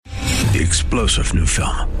The explosive new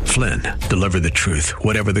film, Flynn, deliver the truth,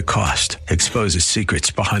 whatever the cost. Exposes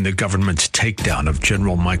secrets behind the government's takedown of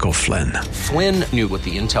General Michael Flynn. Flynn knew what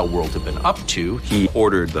the intel world had been up to. He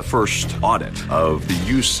ordered the first audit of the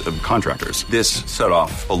use of contractors. This set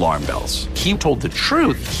off alarm bells. He told the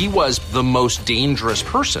truth. He was the most dangerous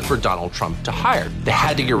person for Donald Trump to hire. They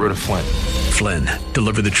had to get rid of Flynn. Flynn,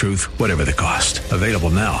 deliver the truth, whatever the cost. Available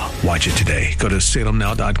now. Watch it today. Go to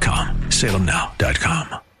salemnow.com.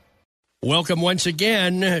 salemnow.com. Welcome once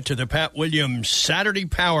again to the Pat Williams Saturday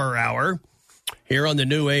Power Hour here on the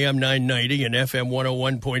new AM 990 and FM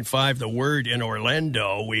 101.5, The Word in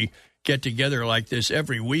Orlando. We get together like this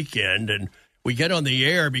every weekend, and we get on the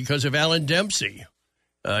air because of Alan Dempsey.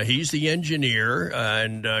 He's the engineer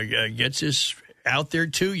and gets us out there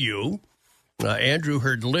to you. Andrew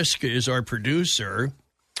Herdliska is our producer.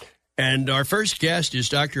 And our first guest is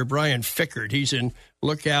Dr. Brian Fickert. He's in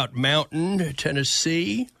Lookout Mountain,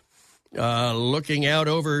 Tennessee. Looking out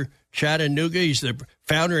over Chattanooga. He's the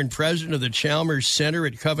founder and president of the Chalmers Center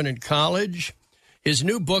at Covenant College. His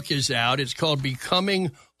new book is out. It's called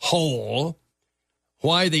Becoming Whole,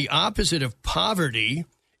 Why the Opposite of Poverty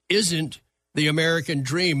Isn't the American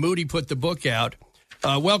Dream. Moody put the book out.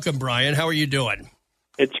 Welcome, Brian. How are you doing?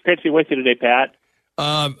 It's great to be with you today, Pat.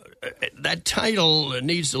 That title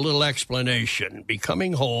needs a little explanation.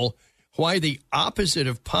 Becoming Whole, Why the Opposite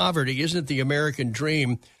of Poverty Isn't the American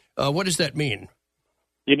Dream. What does that mean?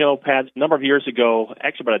 You know, Pat, a number of years ago,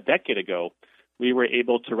 actually about a decade ago, we were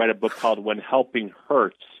able to write a book called When Helping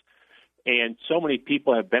Hurts. And so many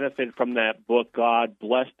people have benefited from that book. God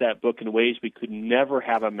blessed that book in ways we could never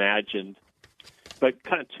have imagined. But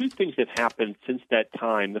kind of two things have happened since that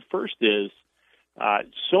time. The first is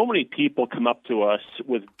so many people come up to us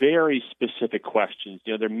with very specific questions.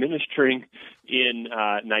 You know, they're ministering in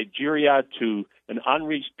Nigeria to an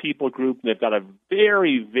unreached people group, and they've got a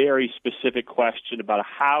very, very specific question about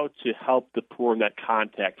how to help the poor in that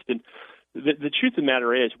context. And the truth of the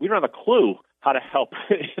matter is, we don't have a clue how to help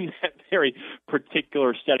in that very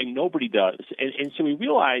particular setting. Nobody does. And so we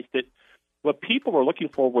realized that what people were looking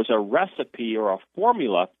for was a recipe or a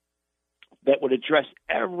formula that would address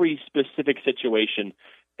every specific situation,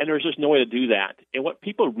 and there's just no way to do that. And what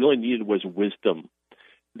people really needed was wisdom.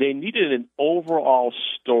 They needed an overall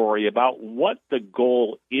story about what the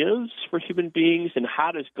goal is for human beings and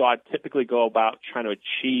how does God typically go about trying to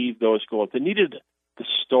achieve those goals. They needed the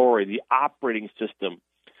story, the operating system.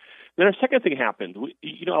 Then a second thing happened.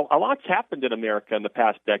 A lot's happened in America in the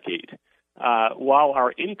past decade. While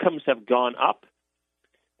our incomes have gone up,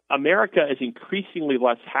 America is increasingly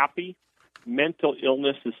less happy. Mental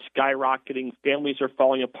illness is skyrocketing. Families are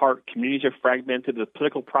falling apart. Communities are fragmented. The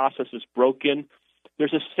political process is broken.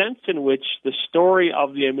 There's a sense in which the story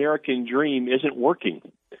of the American dream isn't working.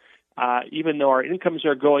 Even though our incomes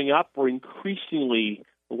are going up, we're increasingly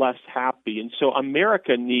less happy. And so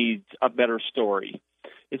America needs a better story.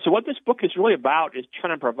 And so what this book is really about is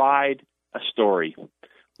trying to provide a story.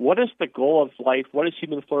 What is the goal of life? What does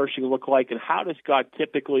human flourishing look like? And how does God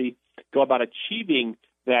typically go about achieving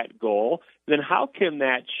that goal? Then how can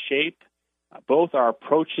that shape both our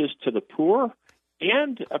approaches to the poor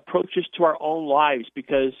and approaches to our own lives?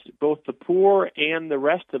 Because both the poor and the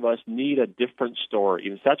rest of us need a different story.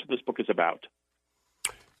 And that's what this book is about.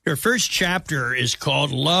 Your first chapter is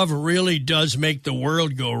called Love Really Does Make the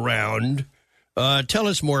World Go Round. Tell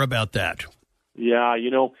us more about that. Yeah,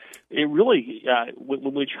 it really,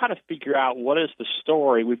 when we try to figure out what is the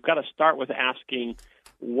story, we've got to start with asking,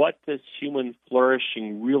 what does human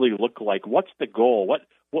flourishing really look like? What's the goal?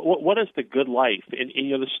 What is the good life? And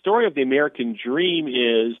the story of the American dream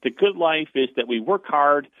is the good life is that we work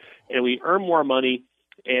hard and we earn more money,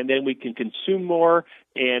 and then we can consume more.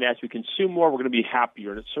 And as we consume more, we're going to be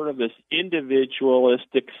happier. And it's sort of this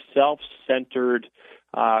individualistic, self-centered,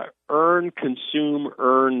 earn, consume,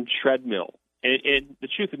 earn treadmill. And the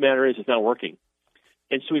truth of the matter is it's not working.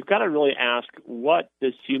 And so we've got to really ask, what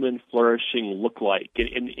does human flourishing look like?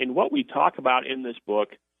 And what we talk about in this book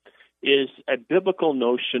is a biblical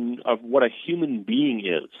notion of what a human being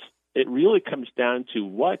is. It really comes down to,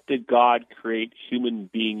 what did God create human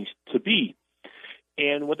beings to be?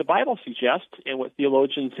 And what the Bible suggests and what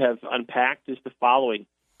theologians have unpacked is the following,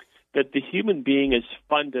 that the human being is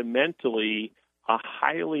fundamentally a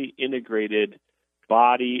highly integrated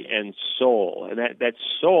body and soul. And that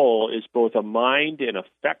soul is both a mind and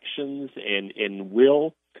affections and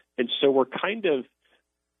will. And so we're kind of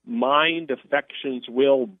mind, affections,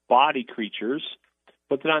 will, body creatures.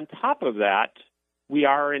 But then on top of that, we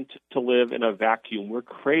aren't to live in a vacuum. We're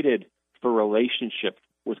created for relationship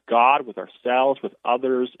with God, with ourselves, with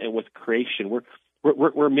others, and with creation.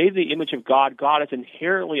 We're made in the image of God. God is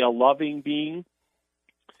inherently a loving being.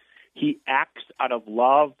 He acts out of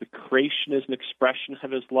love. The creation is an expression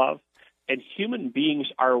of his love. And human beings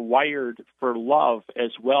are wired for love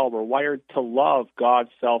as well. We're wired to love God,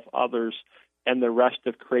 self, others, and the rest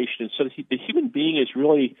of creation. So the human being is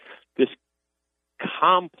really this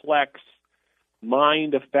complex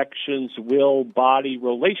mind, affections, will, body,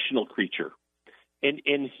 relational creature.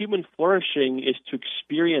 And human flourishing is to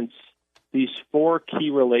experience these four key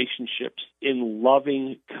relationships in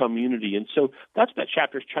loving community. And so that's what that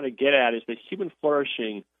chapter is trying to get at, is that human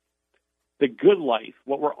flourishing, the good life,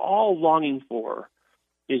 what we're all longing for,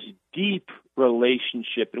 is deep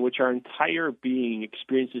relationship in which our entire being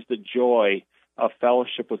experiences the joy of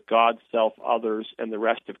fellowship with God, self, others, and the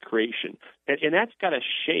rest of creation. And that's got to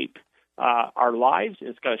shape our lives, and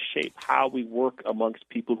it's got to shape how we work amongst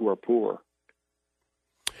people who are poor.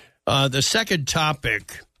 The second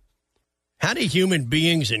topic, how do human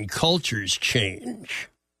beings and cultures change?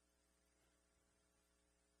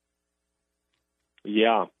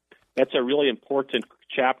 Yeah, that's a really important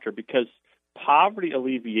chapter, because poverty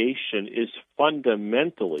alleviation is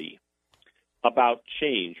fundamentally about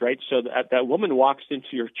change, right? So that woman walks into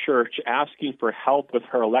your church asking for help with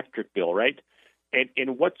her electric bill, right?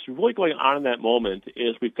 And what's really going on in that moment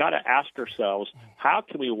is we've got to ask ourselves, how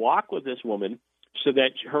can we walk with this woman so that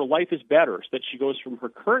her life is better, so that she goes from her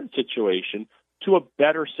current situation to a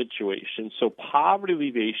better situation? So poverty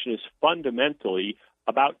alleviation is fundamentally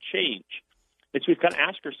about change. And so we've got to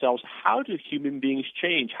ask ourselves, how do human beings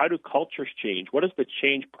change? How do cultures change? What is the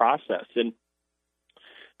change process? And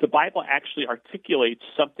the Bible actually articulates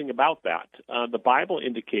something about that. The Bible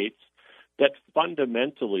indicates that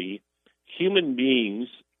fundamentally human beings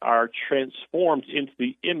are transformed into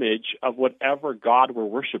the image of whatever God we're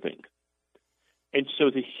worshiping. And so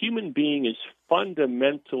the human being is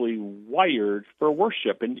fundamentally wired for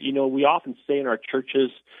worship. And, we often say in our churches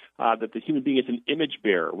that the human being is an image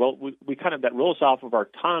bearer. Well, we kind of, that rolls off of our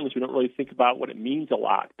tongues. We don't really think about what it means a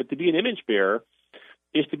lot. But to be an image bearer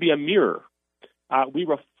is to be a mirror. We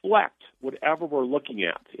reflect whatever we're looking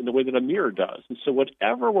at in the way that a mirror does. And so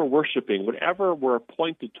whatever we're worshiping, whatever we're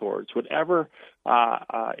pointed towards, whatever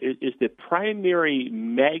is the primary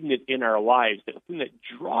magnet in our lives, the thing that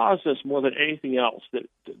draws us more than anything else,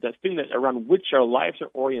 that thing that around which our lives are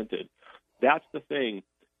oriented, that's the thing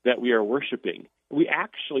that we are worshiping. We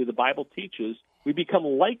actually, the Bible teaches, we become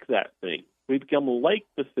like that thing. We become like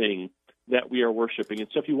the thing that we are worshiping. And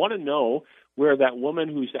so if you want to know where that woman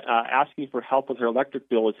who's asking for help with her electric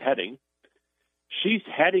bill is heading, she's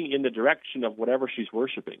heading in the direction of whatever she's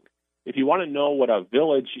worshiping. If you want to know what a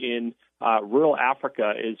village in rural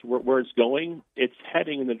Africa is, where it's going, it's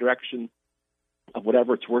heading in the direction of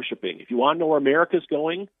whatever it's worshiping. If you want to know where America's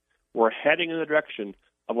going, we're heading in the direction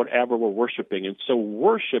of whatever we're worshiping. And so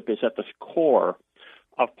worship is at the core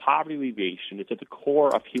of poverty alleviation. It's at the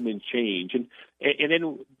core of human change. And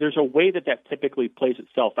then there's a way that typically plays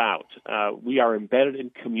itself out. We are embedded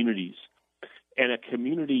in communities, and a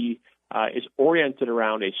community is oriented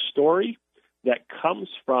around a story that comes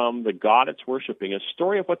from the God it's worshiping, a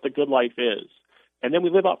story of what the good life is. And then we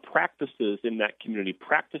live out practices in that community,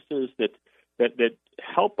 practices that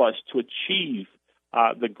help us to achieve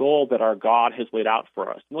the goal that our God has laid out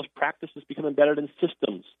for us. And those practices become embedded in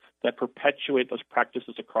systems that perpetuate those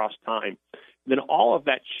practices across time. And then all of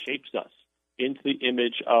that shapes us into the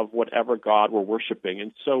image of whatever God we're worshiping.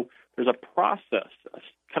 And so there's a process,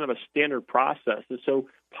 kind of a standard process. And so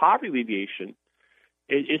poverty alleviation,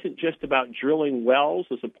 it isn't just about drilling wells,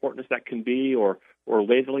 as important as that can be, or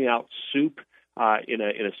ladling out soup in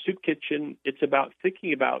a soup kitchen. It's about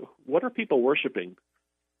thinking about, what are people worshiping?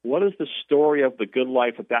 What is the story of the good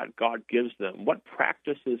life that God gives them? What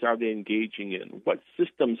practices are they engaging in? What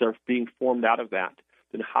systems are being formed out of that?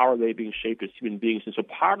 Then how are they being shaped as human beings? And so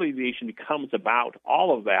poverty alleviation becomes about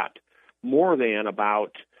all of that more than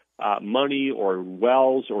about money or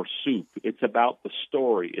wells or soup. It's about the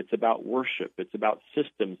story. It's about worship. It's about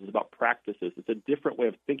systems. It's about practices. It's a different way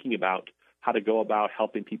of thinking about how to go about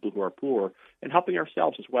helping people who are poor and helping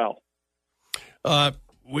ourselves as well.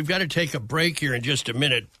 We've got to take a break here in just a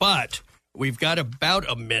minute, but we've got about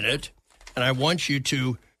a minute, and I want you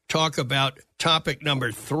to talk about topic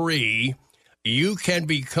number 3. You can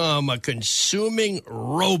become a consuming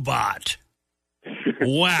robot.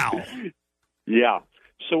 Wow. Yeah.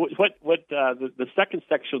 So what the second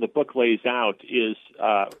section of the book lays out is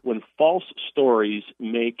when false stories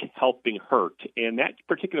make helping hurt. And that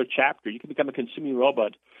particular chapter, You Can Become a Consuming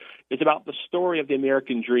Robot, is about the story of the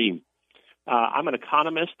American dream. I'm an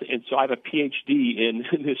economist, and so I have a PhD in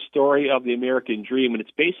the story of the American dream, and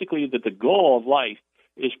it's basically that the goal of life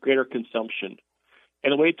is greater consumption.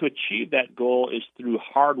 And the way to achieve that goal is through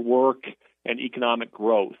hard work and economic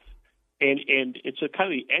growth. And it's a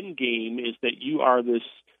kind of the end game is that you are this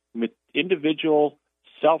individual,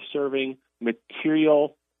 self-serving,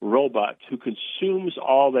 material robot who consumes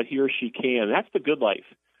all that he or she can. That's the good life.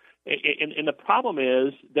 And the problem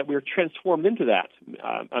is that we're transformed into that.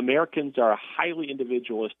 Americans are highly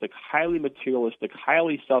individualistic, highly materialistic,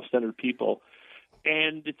 highly self-centered people,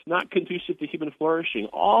 and it's not conducive to human flourishing.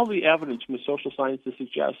 All the evidence from the social sciences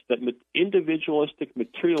suggests that individualistic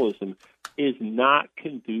materialism is not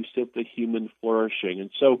conducive to human flourishing.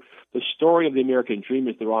 And so the story of the American dream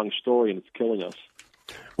is the wrong story, and it's killing us.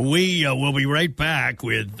 We will be right back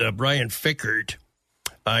with Brian Fickert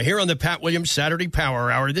here on the Pat Williams Saturday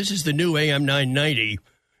Power Hour. This is the new AM 990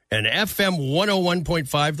 and FM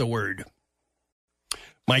 101.5, The Word.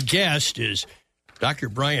 My guest is Dr.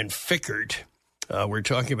 Brian Fickert. We're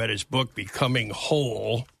talking about his book, Becoming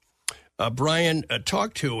Whole. Brian,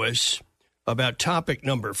 talk to us about topic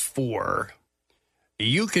number 4.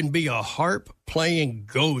 You can be a harp-playing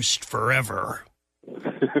ghost forever.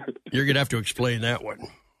 You're going to have to explain that one.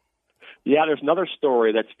 Yeah, there's another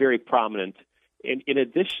story that's very prominent. In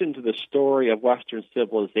addition to the story of Western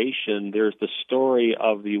civilization, there's the story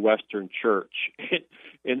of the Western church.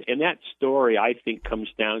 And that story, I think, comes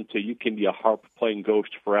down to you can be a harp-playing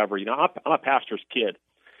ghost forever. You know, I'm a pastor's kid.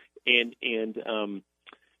 And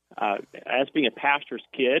as being a pastor's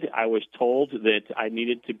kid, I was told that I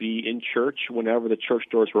needed to be in church whenever the church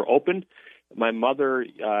doors were open. My mother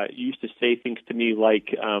used to say things to me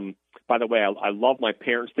like, by the way, I love my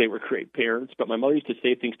parents. They were great parents. But my mother used to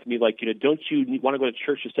say things to me like, don't you want to go to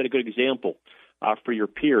church to set a good example for your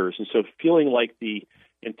peers? And so feeling like the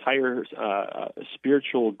entire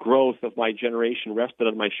spiritual growth of my generation rested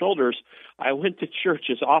on my shoulders, I went to church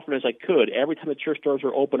as often as I could. Every time the church doors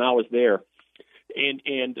were open, I was there.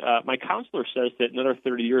 And my counselor says that in another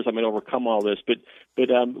 30 years I might overcome all this. But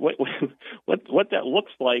what that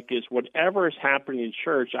looks like is whatever is happening in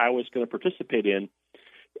church, I was going to participate in.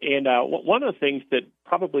 And one of the things that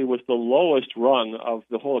probably was the lowest rung of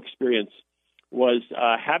the whole experience was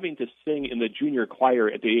having to sing in the junior choir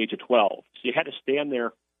at the age of 12. So you had to stand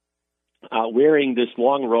there wearing this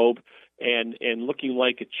long robe and looking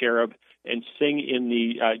like a cherub and sing in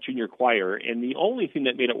the junior choir. And the only thing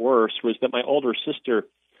that made it worse was that my older sister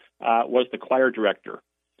was the choir director.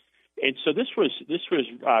 And so this was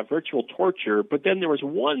virtual torture. But then there was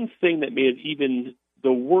one thing that made it even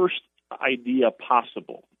the worst idea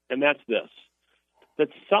possible, and that's this: that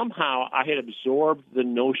somehow I had absorbed the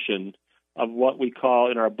notion of what we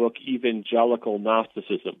call in our book evangelical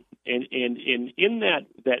Gnosticism. And in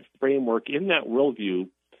that framework, in that worldview,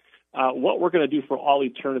 what we're going to do for all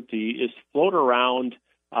eternity is float around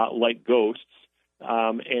like ghosts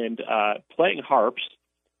and playing harps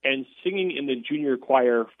and singing in the junior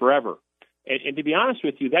choir forever. And to be honest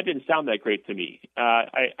with you, that didn't sound that great to me.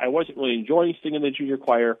 I wasn't really enjoying singing in the junior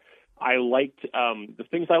choir. I liked the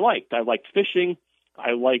things I liked. I liked fishing.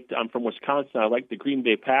 I'm from Wisconsin. I liked the Green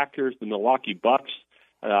Bay Packers, the Milwaukee Bucks,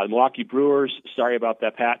 Milwaukee Brewers. Sorry about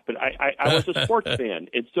that, Pat. But I was a sports fan.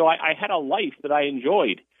 And so I had a life that I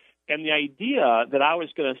enjoyed. And the idea that I was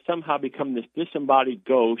going to somehow become this disembodied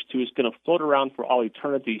ghost who was going to float around for all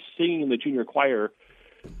eternity singing in the junior choir,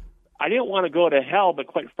 I didn't want to go to hell, but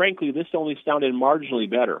quite frankly, this only sounded marginally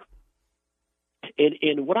better.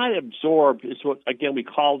 And what I absorbed is what, again, we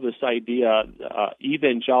call this idea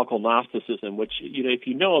evangelical Gnosticism, which, if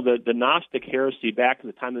you know, the Gnostic heresy back in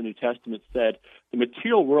the time of the New Testament said the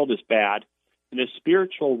material world is bad and the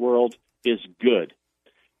spiritual world is good.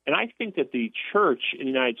 And I think that the church in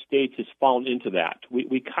the United States has fallen into that.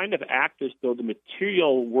 We kind of act as though the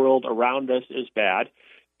material world around us is bad,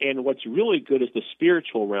 and what's really good is the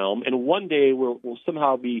spiritual realm. And one day we'll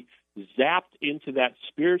somehow be zapped into that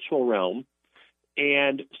spiritual realm,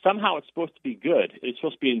 and somehow it's supposed to be good. It's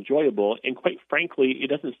supposed to be enjoyable. And quite frankly, it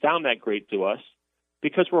doesn't sound that great to us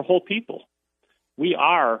because we're whole people. We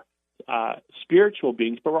are spiritual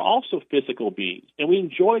beings, but we're also physical beings, and we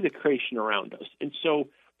enjoy the creation around us. And so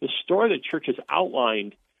the story the church has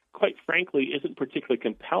outlined, quite frankly, isn't particularly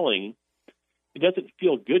compelling. It doesn't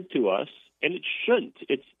feel good to us, and it shouldn't.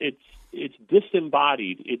 It's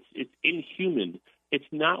disembodied. It's inhuman.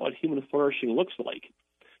 It's not what human flourishing looks like.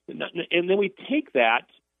 And then we take that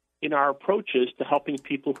in our approaches to helping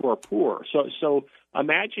people who are poor. So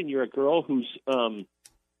imagine you're a girl who's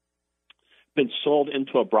been sold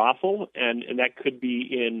into a brothel, and that could be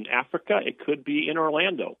in Africa. It could be in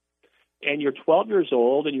Orlando. And you're 12 years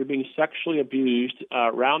old, and you're being sexually abused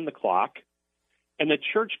around the clock. And the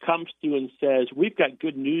church comes to you and says, we've got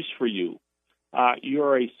good news for you.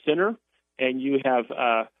 You're a sinner, and you have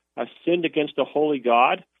sinned against a holy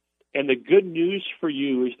God. And the good news for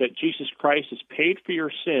you is that Jesus Christ has paid for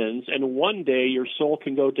your sins, and one day your soul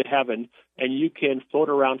can go to heaven, and you can float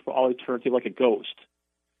around for all eternity like a ghost.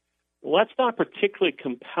 Well, that's not a particularly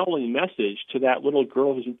compelling message to that little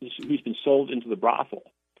girl who's been sold into the brothel.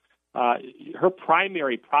 Her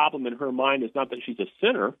primary problem in her mind is not that she's a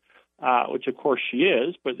sinner, which of course she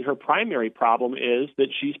is, but her primary problem is that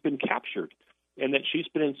she's been captured and that she's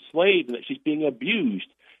been enslaved and that she's being abused.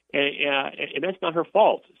 And that's not her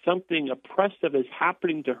fault. Something oppressive is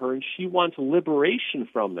happening to her, and she wants liberation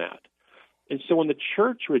from that. And so when the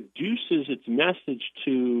church reduces its message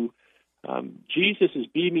to Jesus is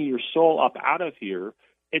beaming your soul up out of here,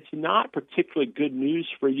 it's not particularly good news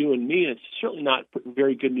for you and me, and it's certainly not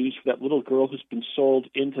very good news for that little girl who's been sold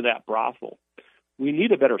into that brothel. We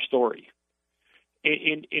need a better story.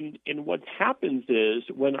 And what happens is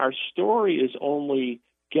when our story is only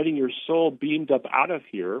getting your soul beamed up out of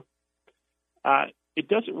here, it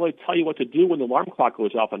doesn't really tell you what to do when the alarm clock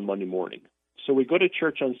goes off on Monday morning. So we go to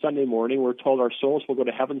church on Sunday morning. We're told our souls will go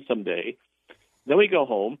to heaven someday. Then we go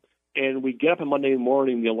home, and we get up on Monday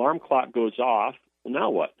morning. The alarm clock goes off. Well,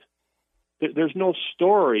 now what? There's no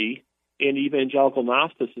story in evangelical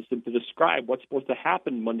Gnosticism to describe what's supposed to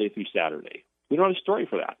happen Monday through Saturday. We don't have a story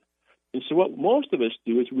for that. And so what most of us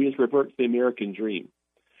do is we just revert to the American dream.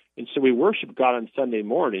 And so we worship God on Sunday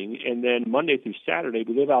morning, and then Monday through Saturday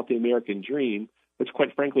we live out the American dream, which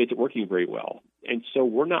quite frankly isn't working very well. And so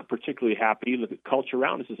we're not particularly happy, and the culture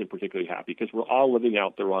around us isn't particularly happy because we're all living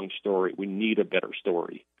out the wrong story. We need a better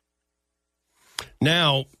story.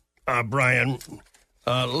 Now, Brian,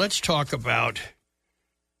 let's talk about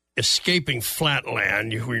escaping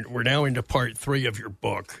flatland. We're now into part 3 of your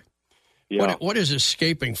book. Yeah. What is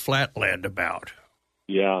escaping flatland about?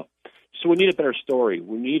 Yeah. So we need a better story.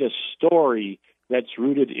 We need a story that's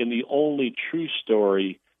rooted in the only true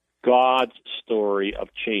story, God's story of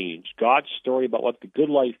change, God's story about what the good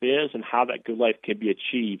life is and how that good life can be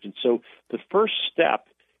achieved. And so the first step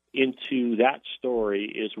into that story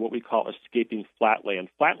is what we call escaping flatland.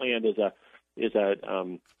 Flatland is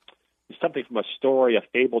something from a story, a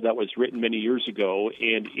fable that was written many years ago.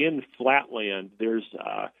 And in flatland,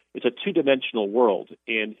 it's a two-dimensional world.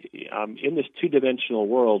 And in this two-dimensional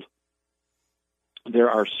world,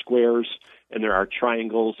 there are squares, and there are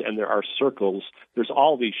triangles, and there are circles. There's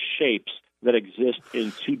all these shapes that exist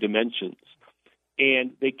in 2 dimensions.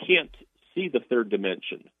 And they can't see the third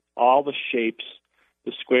dimension. All the shapes,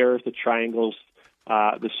 the squares, the triangles,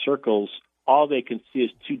 the circles, all they can see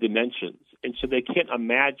is 2 dimensions. And so they can't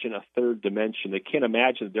imagine a third dimension. They can't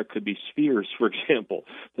imagine that there could be spheres, for example,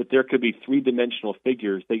 that there could be 3-dimensional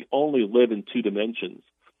figures. They only live in 2 dimensions.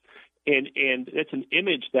 And it's an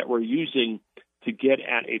image that we're using to get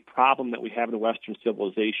at a problem that we have in Western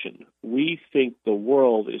civilization. We think the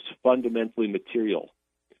world is fundamentally material,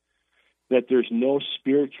 that there's no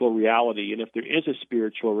spiritual reality, and if there is a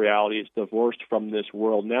spiritual reality, it's divorced from this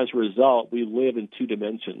world. And as a result, we live in 2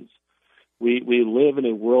 dimensions. We live in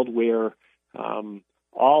a world where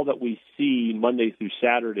all that we see Monday through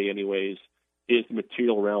Saturday, anyways, is the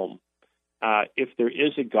material realm. If there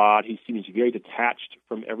is a God, he seems very detached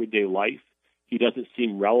from everyday life. He doesn't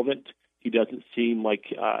seem relevant. He doesn't seem like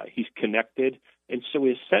he's connected. And so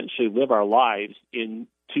we essentially live our lives in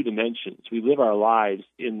 2 dimensions. We live our lives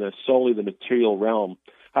in solely the material realm.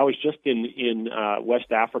 I was just in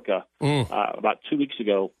West Africa about 2 weeks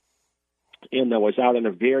ago, and I was out in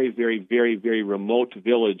a very, very, very, very remote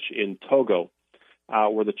village in Togo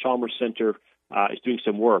where the Chalmers Center is doing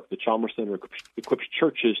some work. The Chalmers Center equips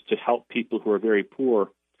churches to help people who are very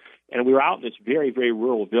poor. And we were out in this very, very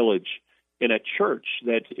rural village in a church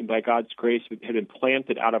that, by God's grace, had been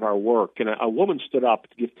planted out of our work. And a woman stood up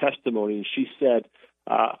to give testimony, and she said,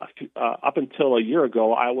 up until a year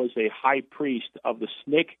ago, I was a high priest of the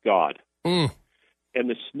snake god. And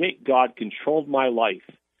the snake god controlled my life.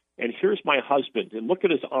 And here's my husband, and look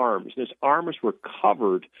at his arms. And his arms were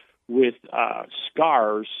covered with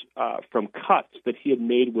scars from cuts that he had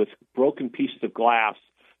made with broken pieces of glass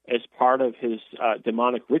as part of his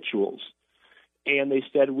demonic rituals. And they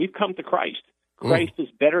said, we've come to Christ. Christ is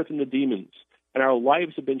better than the demons, and our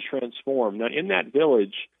lives have been transformed. Now, in that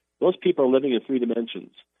village, those people are living in 3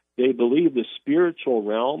 dimensions. They believe the spiritual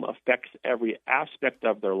realm affects every aspect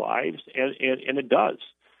of their lives, and it does.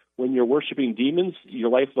 When you're worshiping demons, your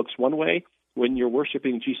life looks one way. When you're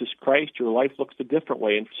worshiping Jesus Christ, your life looks a different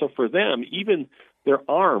way. And so for them, even their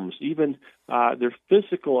arms, even their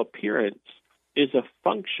physical appearance is a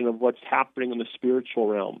function of what's happening in the spiritual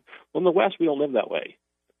realm. Well, in the West, we don't live that way.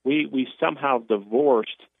 We somehow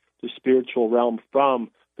divorced the spiritual realm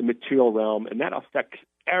from the material realm, and that affects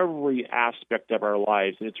every aspect of our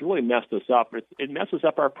lives, and it's really messed us up. It messes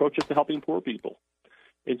up our approaches to helping poor people.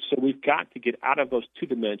 And so we've got to get out of those two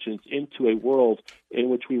dimensions into a world in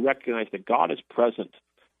which we recognize that God is present.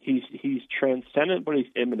 He's transcendent, but He's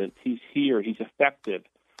immanent. He's here. He's effective.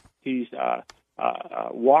 He's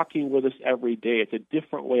walking with us every day. It's a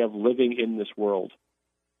different way of living in this world.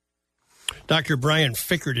 Dr. Brian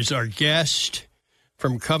Fickert is our guest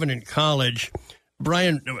from Covenant College.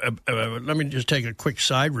 Brian, let me just take a quick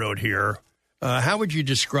side road here. How would you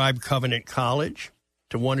describe Covenant College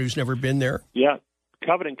to one who's never been there? Yeah,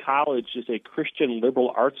 Covenant College is a Christian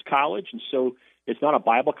liberal arts college, and so it's not a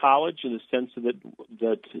Bible college in the sense that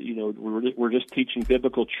we're just teaching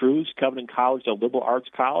biblical truths. Covenant College is a liberal arts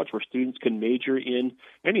college where students can major in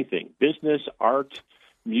anything: business, art,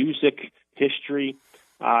 music, history.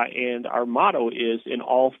 And our motto is, in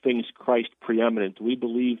all things Christ preeminent. We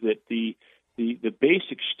believe that the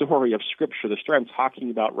basic story of Scripture, the story I'm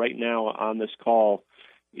talking about right now on this call,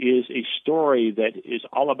 is a story that is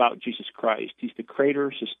all about Jesus Christ. He's the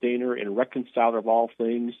creator, sustainer, and reconciler of all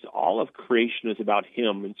things. All of creation is about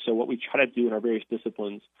Him. And so what we try to do in our various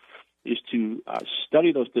disciplines is to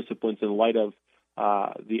study those disciplines in light of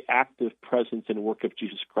the active presence and work of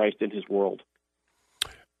Jesus Christ in His world.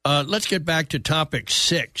 Let's get back to topic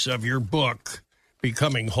 6 of your book,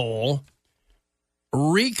 Becoming Whole.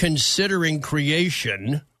 Reconsidering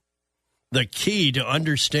creation, the key to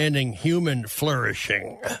understanding human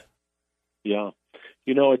flourishing. Yeah.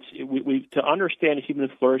 To understand human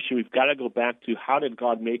flourishing, we've got to go back to how did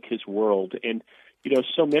God make His world? And,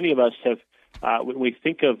 so many of us have, when we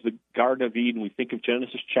think of the Garden of Eden, we think of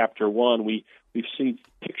Genesis chapter 1, we've seen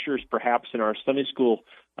pictures perhaps in our Sunday school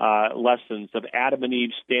lessons of Adam and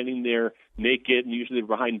Eve standing there naked and usually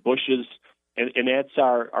behind bushes. And that's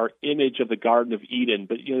our image of the Garden of Eden.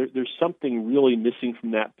 But there's something really missing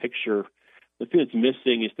from that picture. The thing that's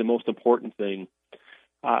missing is the most important thing.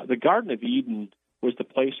 The Garden of Eden was the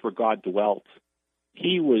place where God dwelt.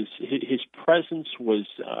 His presence was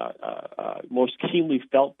most keenly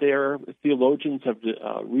felt there. Theologians have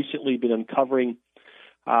recently been uncovering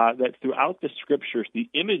that throughout the Scriptures, the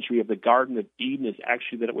imagery of the Garden of Eden is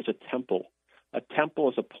actually that it was a temple. A temple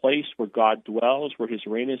is a place where God dwells, where His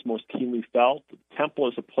reign is most keenly felt. The temple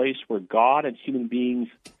is a place where God and human beings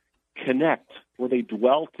connect, where they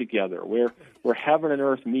dwell together, where heaven and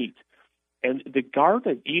earth meet. And the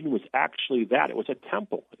Garden of Eden was actually that. It was a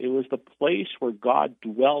temple. It was the place where God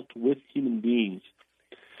dwelt with human beings.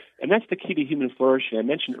 And that's the key to human flourishing. I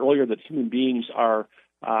mentioned earlier that human beings are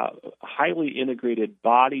highly integrated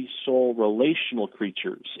body, soul, relational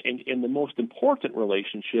creatures. And the most important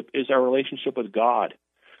relationship is our relationship with God.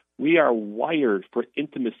 We are wired for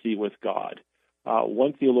intimacy with God.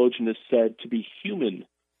 One theologian has said to be human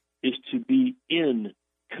is to be in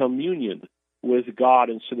communion with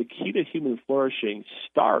God. And so the key to human flourishing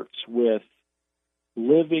starts with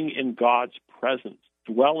living in God's presence,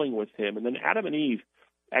 dwelling with Him. And then Adam and Eve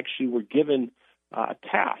actually were given a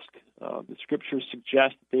task. The Scriptures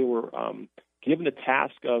suggest that they were given the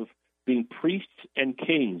task of being priests and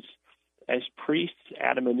kings. As priests,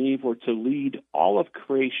 Adam and Eve were to lead all of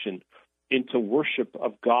creation into worship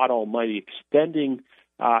of God Almighty, extending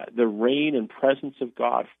the reign and presence of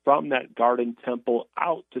God from that garden temple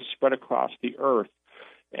out to spread across the earth.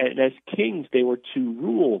 And as kings, they were to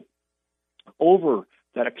rule over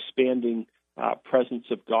that expanding presence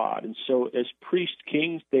of God. And so as priest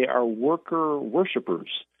kings, they are worker worshipers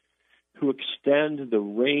who extend the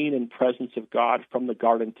reign and presence of God from the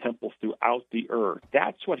garden temple throughout the earth.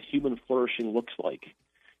 That's what human flourishing looks like,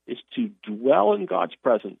 is to dwell in God's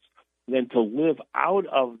presence, and then to live out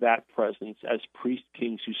of that presence as priest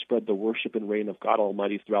kings who spread the worship and reign of God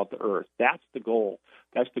Almighty throughout the earth. That's the goal.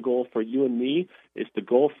 That's the goal for you and me. It's the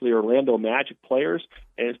goal for the Orlando Magic players,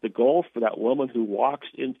 and it's the goal for that woman who walks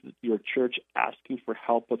into your church asking for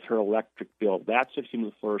help with her electric bill. That's what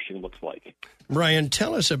human flourishing looks like. Brian,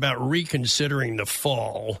 tell us about reconsidering the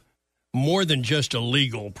fall, more than just a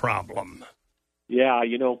legal problem. Yeah,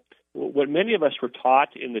 what many of us were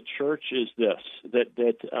taught in the church is this,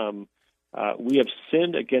 that we have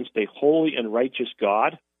sinned against a holy and righteous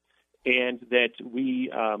God, and that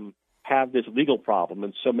we have this legal problem.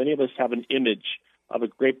 And so many of us have an image of a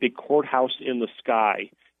great big courthouse in the sky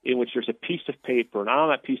in which there's a piece of paper, and on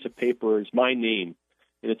that piece of paper is my name,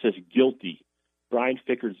 and it says guilty. Brian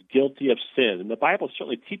Fickert's guilty of sin. And the Bible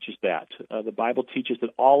certainly teaches that. The Bible teaches that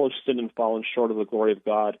all have sinned and fallen short of the glory of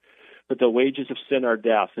God, but the wages of sin are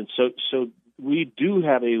death. And so we do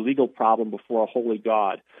have a legal problem before a holy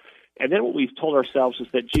God. And then what we've told ourselves is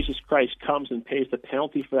that Jesus Christ comes and pays the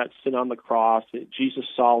penalty for that sin on the cross, that Jesus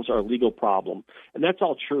solves our legal problem. And that's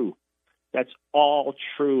all true. That's all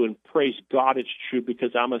true, and praise God it's true,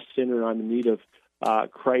 because I'm a sinner and I'm in need of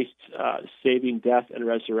Christ's saving death and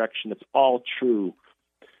resurrection. It's all true.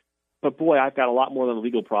 But boy, I've got a lot more than a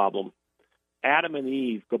legal problem. Adam and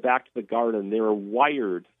Eve, go back to the garden, they were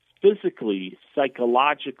wired, physically,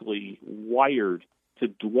 psychologically wired to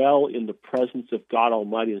dwell in the presence of God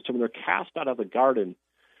Almighty. And so when they're cast out of the garden,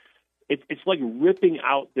 it's like ripping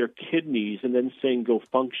out their kidneys and then saying, go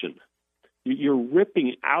function. You're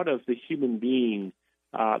ripping out of the human being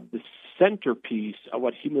the centerpiece of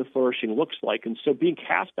what human flourishing looks like. And so being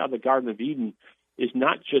cast out of the Garden of Eden is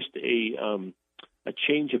not just a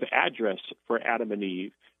change of address for Adam and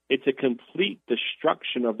Eve. It's a complete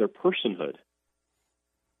destruction of their personhood.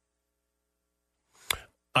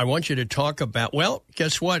 I want you to talk about, well,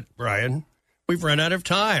 guess what, Brian? We've run out of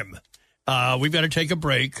time. We've got to take a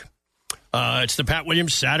break. It's the Pat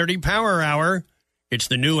Williams Saturday Power Hour. It's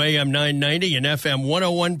the new AM 990 and FM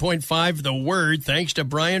 101.5, The Word. Thanks to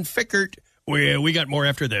Brian Fickert. We got more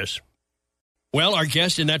after this. Well, our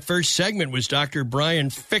guest in that first segment was Dr. Brian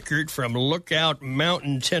Fickert from Lookout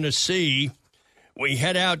Mountain, Tennessee. We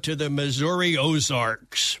head out to the Missouri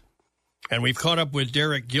Ozarks, and we've caught up with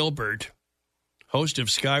Derek Gilbert, host of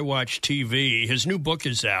Skywatch TV. His new book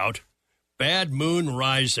is out, Bad Moon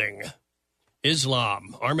Rising,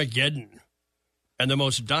 Islam, Armageddon, and the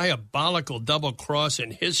most diabolical double cross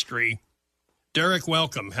in history. Derek,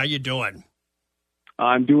 welcome. How you doing?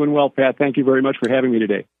 I'm doing well, Pat. Thank you very much for having me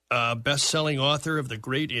today. Best-selling author of The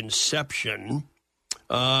Great Inception.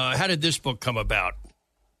 How did this book come about?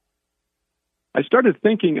 I started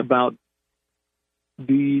thinking about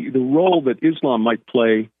the role that Islam might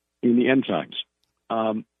play in the end times.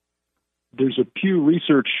 There's a Pew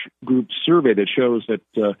Research Group survey that shows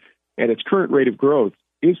that at its current rate of growth,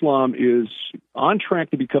 Islam is on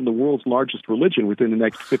track to become the world's largest religion within the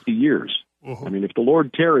next 50 years. Uh-huh. I mean, if the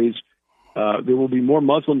Lord tarries, there will be more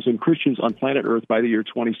Muslims than Christians on planet Earth by the year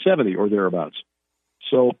 2070 or thereabouts.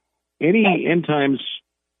 So any end times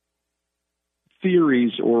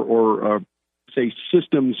theories or say,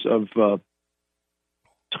 systems of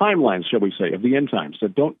timelines, shall we say, of the end times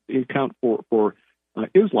that don't account for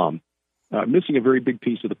Islam, missing a very big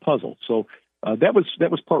piece of the puzzle. So that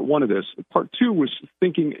was part one of this. Part two was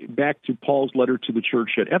thinking back to Paul's letter to the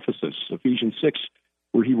church at Ephesus, Ephesians 6,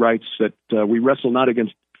 where he writes that we wrestle not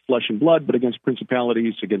against flesh and blood, but against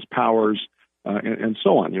principalities, against powers, and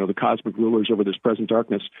so on, the cosmic rulers over this present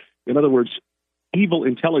darkness. In other words, evil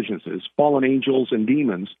intelligences, fallen angels and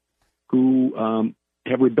demons who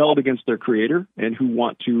have rebelled against their creator and who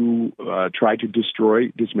want to try to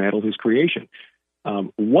dismantle his creation.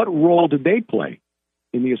 What role did they play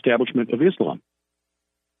in the establishment of Islam?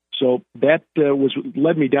 So that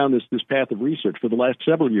led me down this path of research. For the last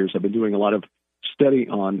several years, I've been doing a lot of study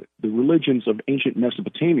on the religions of ancient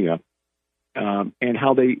Mesopotamia and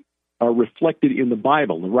how they are reflected in the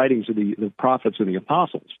Bible, the writings of the prophets and the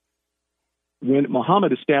apostles. When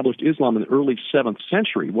Muhammad established Islam in the early 7th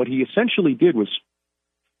century, what he essentially did was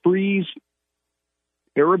freeze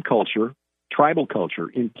Arab culture, tribal culture,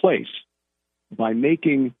 in place by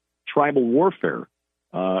making tribal warfare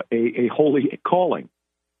a holy calling.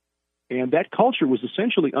 And that culture was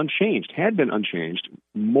essentially unchanged, had been unchanged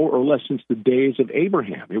more or less since the days of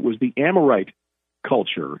Abraham. It was the Amorite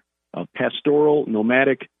culture, pastoral,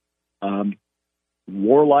 nomadic,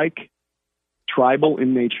 warlike, tribal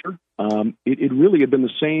in nature. It really had been the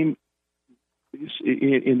same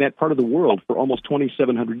in that part of the world for almost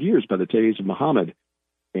 2,700 years by the days of Muhammad.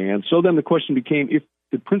 And so then the question became, if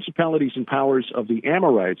the principalities and powers of the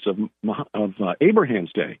Amorites of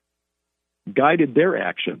Abraham's day guided their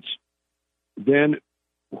actions, then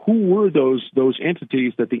who were those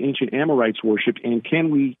entities that the ancient Amorites worshipped, and can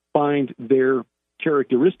we find their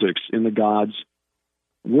characteristics in the gods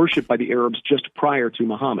worshipped by the Arabs just prior to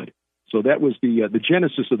Muhammad? So that was the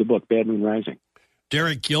genesis of the book, Bad Moon Rising.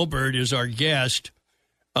 Derek Gilbert is our guest.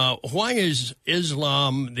 Why is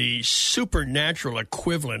Islam the supernatural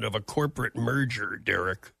equivalent of a corporate merger,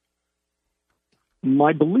 Derek?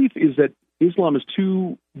 My belief is that Islam is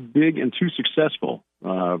too big and too successful.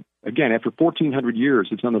 Again, after 1,400 years,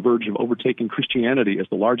 it's on the verge of overtaking Christianity as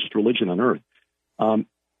the largest religion on earth.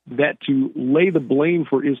 That to lay the blame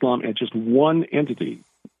for Islam at just one entity,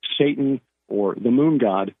 Satan or the moon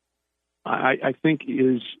god, I think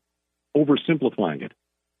is oversimplifying it.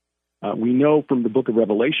 We know from the book of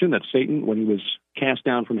Revelation that Satan, when he was cast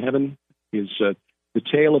down from heaven, the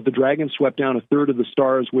tail of the dragon swept down a third of the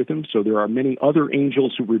stars with him, so there are many other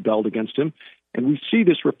angels who rebelled against him. And we see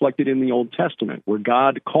this reflected in the Old Testament, where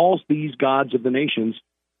God calls these gods of the nations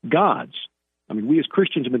gods. I mean, we as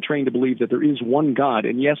Christians have been trained to believe that there is one God,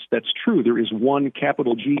 and yes, that's true. There is one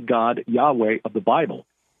capital G God, Yahweh, of the Bible.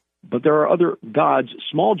 But there are other gods,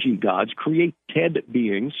 small g gods, created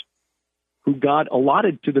beings who God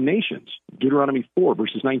allotted to the nations. Deuteronomy 4,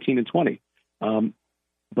 verses 19 and 20.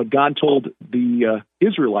 But God told the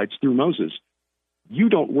Israelites through Moses, you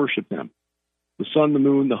don't worship them. The sun, the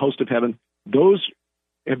moon, the host of heaven, those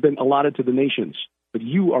have been allotted to the nations, but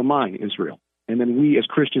you are mine, Israel. And then we as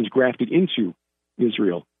Christians grafted into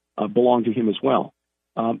Israel belong to him as well.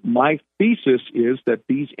 My thesis is that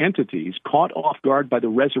these entities, caught off guard by the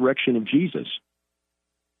resurrection of Jesus,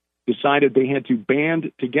 decided they had to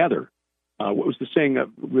band together. What was the saying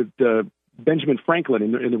with Benjamin Franklin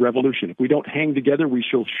in the Revolution? If we don't hang together, we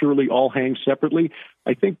shall surely all hang separately.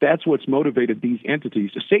 I think that's what's motivated these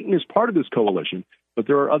entities. Satan is part of this coalition, but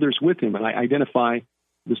there are others with him, and I identify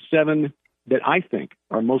the 7 that I think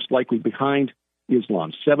are most likely behind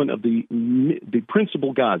Islam, 7 of the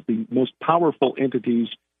principal gods, the most powerful entities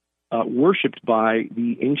worshipped by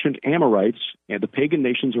the ancient Amorites and the pagan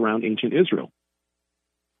nations around ancient Israel.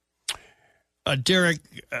 Derek,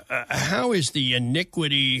 how is the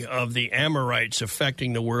iniquity of the Amorites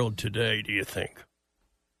affecting the world today, do you think?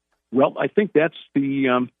 Well, I think that's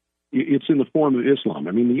it's in the form of Islam.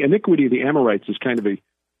 I mean, the iniquity of the Amorites is kind of a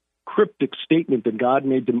cryptic statement that God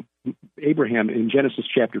made to Abraham in Genesis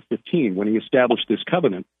chapter 15 when he established this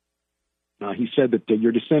covenant. He said that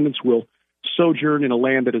your descendants will sojourn in a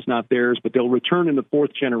land that is not theirs, but they'll return in the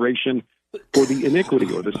 4th generation, for the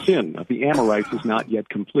iniquity or the sin of the Amorites is not yet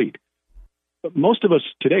complete. But most of us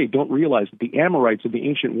today don't realize that the Amorites of the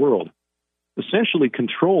ancient world essentially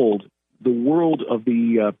controlled the world of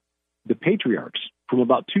the patriarchs from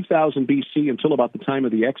about 2000 BC until about the time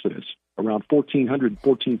of the Exodus, around 1400,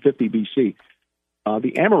 1450 BC.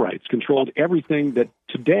 The Amorites controlled everything that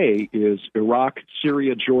today is Iraq,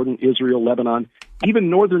 Syria, Jordan, Israel, Lebanon, even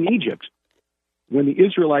northern Egypt. When the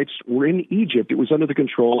Israelites were in Egypt, it was under the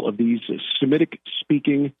control of these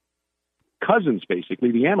Semitic-speaking cousins,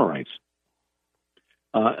 basically, the Amorites.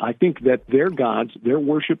 I think that their gods, their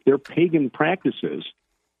worship, their pagan practices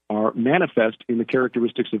are manifest in the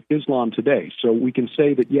characteristics of Islam today. So we can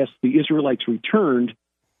say that, yes, the Israelites returned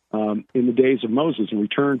in the days of Moses and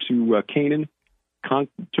returned to Canaan,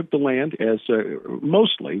 took the land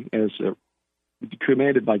mostly as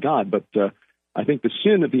commanded by God. But I think the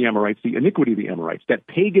sin of the Amorites, the iniquity of the Amorites, that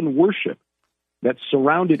pagan worship that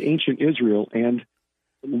surrounded ancient Israel and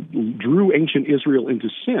drew ancient Israel into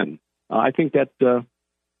sin, I think that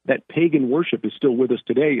that pagan worship is still with us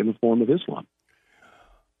today in the form of Islam.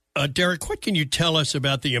 Derek, what can you tell us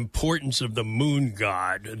about the importance of the moon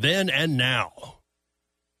god then and now?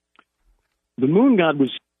 The moon god was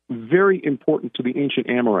very important to the ancient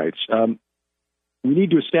Amorites. We need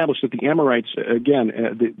to establish that the Amorites,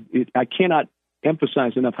 again, I cannot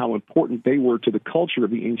emphasize enough how important they were to the culture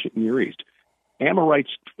of the ancient Near East. Amorites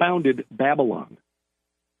founded Babylon.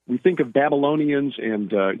 We think of Babylonians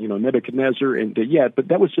and Nebuchadnezzar, but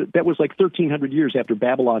that was like 1,300 years after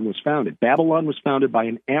Babylon was founded. Babylon was founded by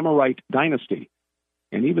an Amorite dynasty,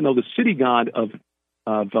 and even though the city god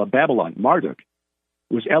of Babylon, Marduk,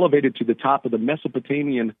 was elevated to the top of the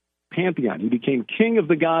Mesopotamian pantheon, he became king of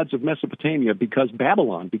the gods of Mesopotamia because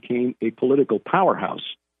Babylon became a political powerhouse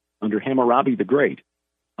under Hammurabi the Great.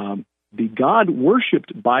 The god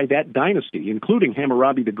worshipped by that dynasty, including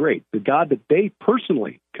Hammurabi the Great, the god that they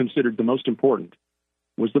personally considered the most important,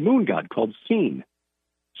 was the moon god called Sin,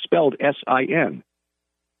 spelled S-I-N.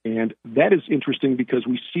 And that is interesting because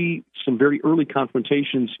we see some very early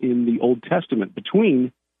confrontations in the Old Testament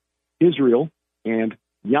between Israel and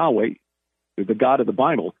Yahweh, the God of the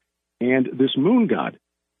Bible, and this moon god.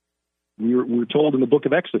 We're told in the book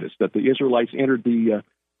of Exodus that the Israelites entered the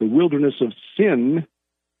wilderness of Sin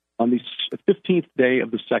on the 15th day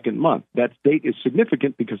of the 2nd month. That date is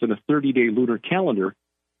significant because in a 30-day lunar calendar,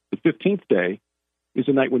 the 15th day is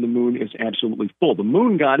a night when the moon is absolutely full. The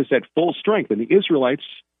moon god is at full strength, and the Israelites,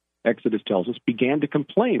 Exodus tells us, began to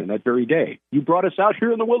complain on that very day. You brought us out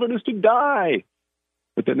here in the wilderness to die.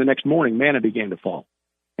 But then the next morning, manna began to fall,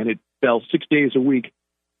 and it fell 6 days a week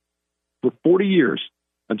for 40 years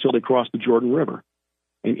until they crossed the Jordan River.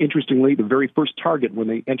 And interestingly, the very first target when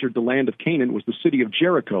they entered the land of Canaan was the city of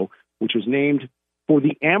Jericho, which was named for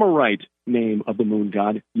the Amorite name of the moon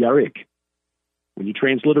god, Yarik. When you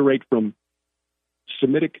transliterate from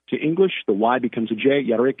Semitic to English, the Y becomes a J,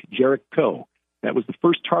 Yarik, Jericho. That was the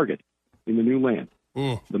first target in the new land.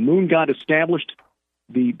 The moon god established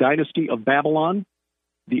the dynasty of Babylon,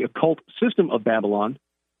 the occult system of Babylon,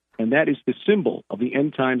 and that is the symbol of the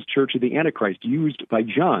end times church of the Antichrist used by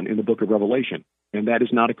John in the book of Revelation. And that is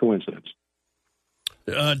not a coincidence.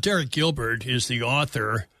 Derek Gilbert is the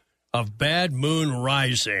author of Bad Moon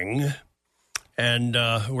Rising, and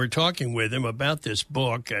we're talking with him about this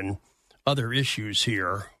book and other issues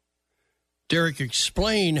here. Derek,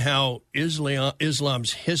 explain how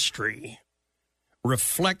Islam's history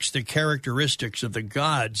reflects the characteristics of the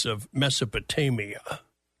gods of Mesopotamia.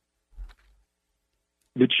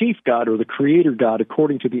 The chief god, or the creator god,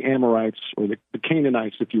 according to the Amorites, or the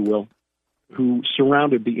Canaanites, if you will, who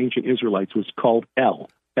surrounded the ancient Israelites, was called El.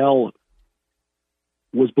 El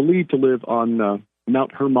was believed to live on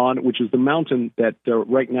Mount Hermon, which is the mountain that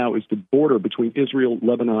right now is the border between Israel,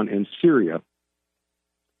 Lebanon, and Syria.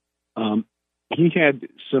 He had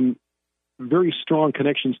some very strong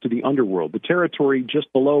connections to the underworld. The territory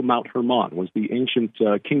just below Mount Hermon was the ancient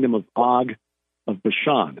kingdom of Og of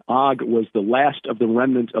Bashan. Og was the last of the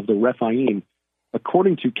remnant of the Rephaim.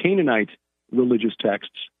 According to Canaanite religious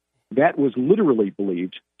texts, that was literally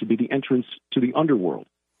believed to be the entrance to the underworld.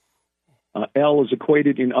 El is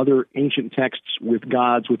equated in other ancient texts with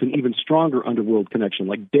gods with an even stronger underworld connection,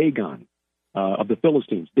 like Dagon of the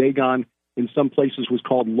Philistines. Dagon, in some places, was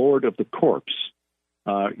called Lord of the Corpse.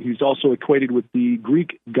 He's also equated with the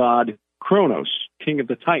Greek god Kronos, king of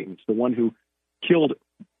the Titans, the one who killed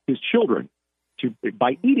his children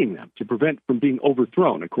by eating them to prevent from being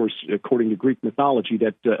overthrown. Of course, according to Greek mythology,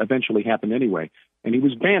 that eventually happened anyway. And he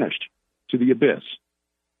was banished to the abyss.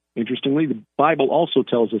 Interestingly, the Bible also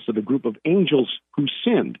tells us of a group of angels who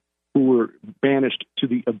sinned, who were banished to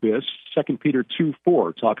the abyss. 2 Peter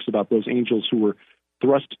 2:4 talks about those angels who were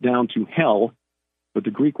thrust down to hell, but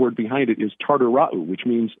the Greek word behind it is tartarau, which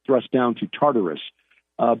means thrust down to Tartarus.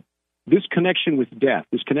 This connection with death,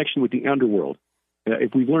 this connection with the underworld,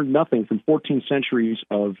 if we've learned nothing from 14 centuries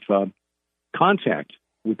of contact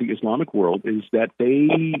with the Islamic world, is that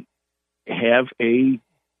they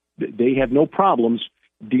have no problems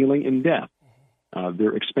dealing in death.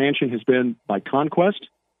 Their expansion has been by conquest.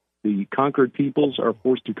 The conquered peoples are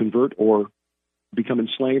forced to convert or become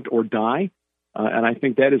enslaved or die. And I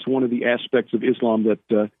think that is one of the aspects of Islam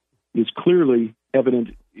that is clearly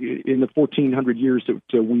evident in the 1,400 years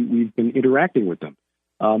that we've been interacting with them.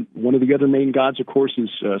 One of the other main gods, of course,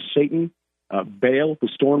 is Satan, Baal, the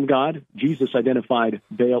storm god. Jesus identified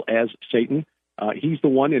Baal as Satan. He's the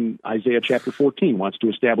one in Isaiah chapter 14, wants to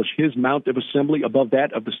establish his mount of assembly above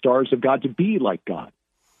that of the stars of God, to be like God.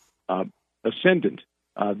 Ascendant,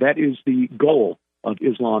 that is the goal of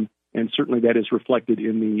Islam, and certainly that is reflected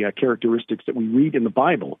in the characteristics that we read in the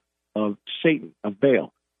Bible of Satan, of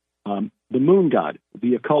Baal. The moon god,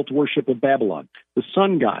 the occult worship of Babylon. The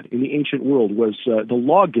sun god in the ancient world was the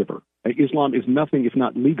lawgiver. Islam is nothing if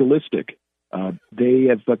not legalistic. They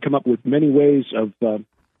have come up with many ways of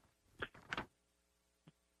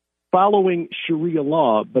following Sharia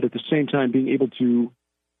law, but at the same time being able to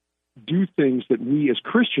do things that we as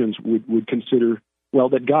Christians would consider, well,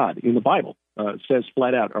 that God in the Bible says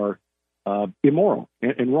flat out are immoral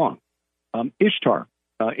and wrong. Ishtar,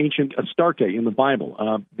 ancient Astarte in the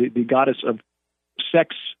Bible, the goddess of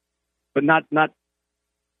sex, but not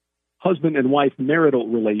husband and wife marital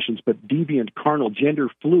relations, but deviant, carnal, gender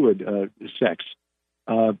fluid sex.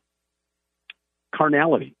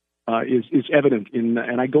 Carnality is evident in,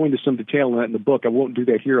 and I go into some detail on that in the book. I won't do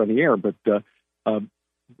that here on the air, but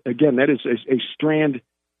again, that is a strand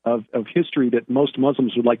of history that most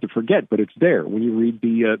Muslims would like to forget, but it's there when you read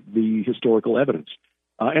the historical evidence.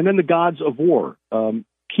 And then the gods of war.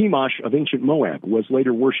 Chemosh of ancient Moab was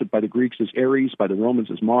later worshipped by the Greeks as Ares, by the Romans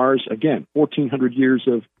as Mars. Again, 1,400 years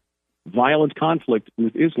of violent conflict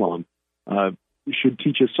with Islam should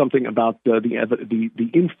teach us something about the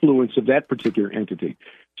influence of that particular entity.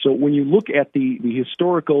 So when you look at the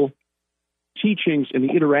historical teachings and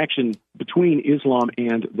the interaction between Islam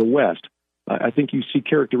and the West, I think you see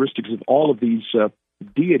characteristics of all of these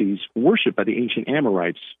deities worshipped by the ancient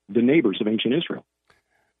Amorites, the neighbors of ancient Israel.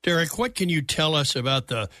 Derek, what can you tell us about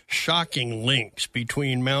the shocking links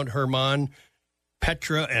between Mount Hermon,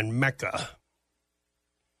 Petra, and Mecca?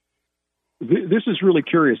 This is really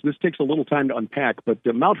curious. This takes a little time to unpack, but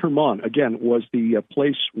Mount Hermon, again, was the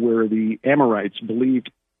place where the Amorites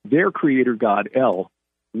believed their creator god, El,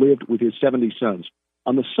 lived with his 70 sons.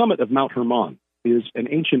 On the summit of Mount Hermon is an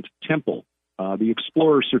ancient temple. The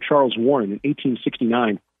explorer Sir Charles Warren in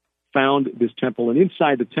 1869 found this temple, and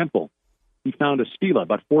inside the temple, he found a stela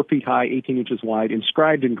about 4 feet high, 18 inches wide,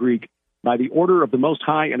 inscribed in Greek, by the order of the Most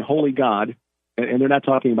High and Holy God. And they're not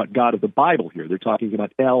talking about God of the Bible here. They're talking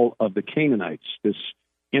about El of the Canaanites, this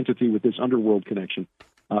entity with this underworld connection.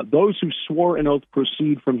 Those who swore an oath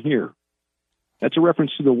proceed from here. That's a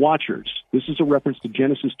reference to the Watchers. This is a reference to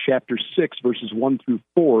Genesis chapter 6, verses 1 through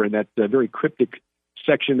 4, in that very cryptic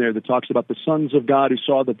section there that talks about the sons of God who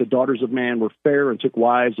saw that the daughters of man were fair and took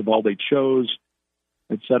wives of all they chose,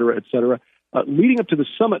 et cetera, et cetera. Leading up to the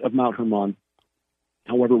summit of Mount Hermon,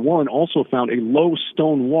 however, Warren also found a low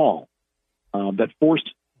stone wall that forced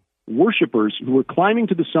worshipers who were climbing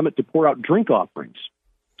to the summit to pour out drink offerings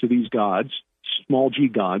to these gods, small g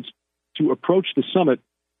gods, to approach the summit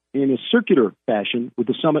in a circular fashion with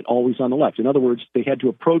the summit always on the left. In other words, they had to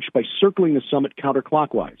approach by circling the summit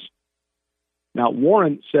counterclockwise. Now,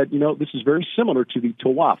 Warren said, this is very similar to the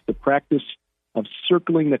tawaf, the practice of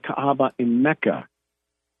circling the Kaaba in Mecca.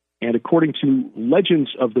 And according to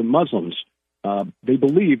legends of the Muslims, they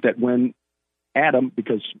believe that when Adam,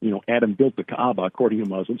 because, Adam built the Kaaba, according to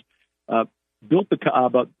Muslims, built the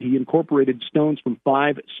Kaaba, he incorporated stones from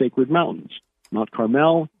 5 sacred mountains: Mount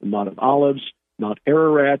Carmel, the Mount of Olives, Mount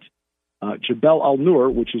Ararat, Jebel al-Nur,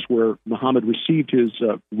 which is where Muhammad received his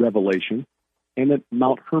revelation, and then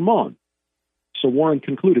Mount Hermon. So Warren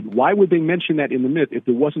concluded, why would they mention that in the myth if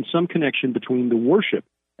there wasn't some connection between the worship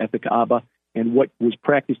at the Kaaba and what was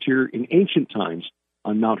practiced here in ancient times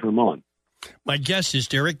on Mount Hermon? My guest is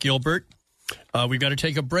Derek Gilbert. We've got to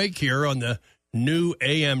take a break here on the new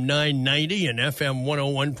AM 990 and FM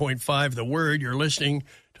 101.5 The Word. You're listening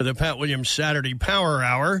to the Pat Williams Saturday Power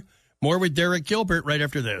Hour. More with Derek Gilbert right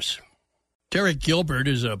after this. Derek Gilbert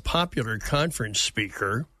is a popular conference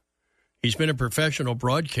speaker. He's been a professional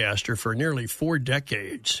broadcaster for nearly 4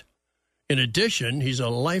 decades. In addition, he's a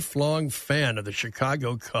lifelong fan of the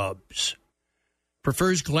Chicago Cubs,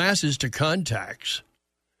 prefers glasses to contacts,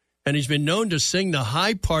 and he's been known to sing the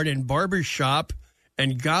high part in barbershop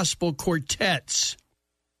and gospel quartets.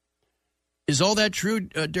 Is all that true,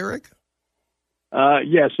 Derek?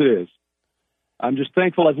 Yes, it is. I'm just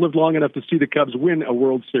thankful I've lived long enough to see the Cubs win a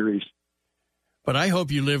World Series. But I hope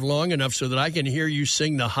you live long enough so that I can hear you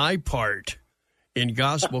sing the high part in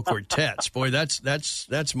gospel quartets. Boy, that's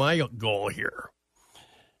my goal here.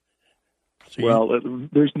 So well,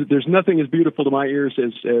 there's nothing as beautiful to my ears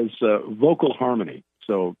as vocal harmony.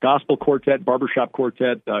 So gospel quartet, barbershop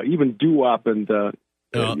quartet, even doo-wop, and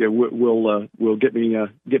will get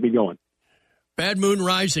me going. Bad Moon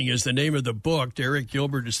Rising is the name of the book. Derek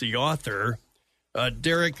Gilbert is the author.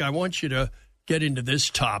 Derek, I want you to get into this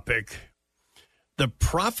topic. The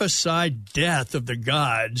prophesied death of the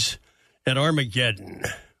gods at Armageddon.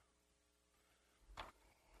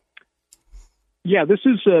 Yeah, this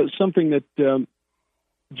is something that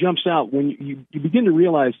jumps out when you begin to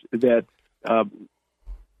realize that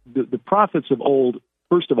the prophets of old,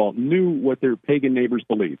 first of all, knew what their pagan neighbors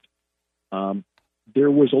believed.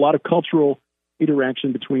 There was a lot of cultural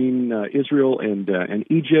interaction between Israel and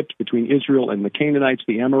Egypt, between Israel and the Canaanites,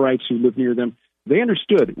 the Amorites who lived near them. They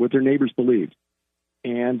understood what their neighbors believed,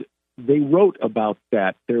 and they wrote about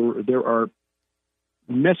that. There are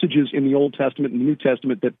messages in the Old Testament and the New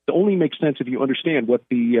Testament that only make sense if you understand what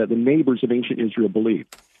the neighbors of ancient Israel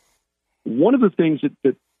believed. One of the things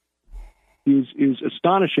that is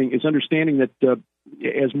astonishing is understanding that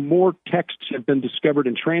as more texts have been discovered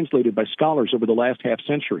and translated by scholars over the last half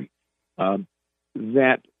century,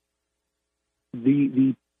 that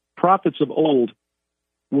the prophets of old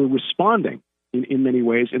were responding in many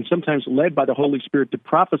ways, and sometimes led by the Holy Spirit to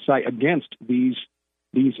prophesy against these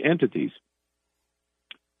entities.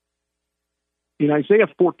 In Isaiah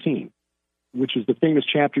 14, which is the famous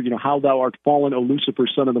chapter, how thou art fallen, O Lucifer,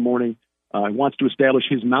 son of the morning, wants to establish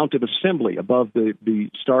his mount of assembly above the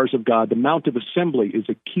stars of God. The mount of assembly is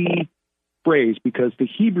a key phrase because the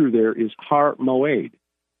Hebrew there is Har Moed.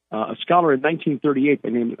 A scholar in 1938 by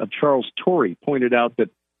the name of Charles Torrey pointed out that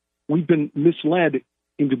we've been misled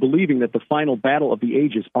into believing that the final battle of the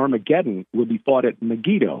ages, Armageddon, will be fought at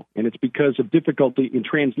Megiddo, and it's because of difficulty in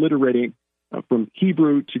transliterating from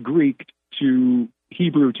Hebrew to Greek to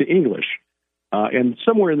Hebrew to English. And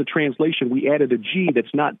somewhere in the translation, we added a G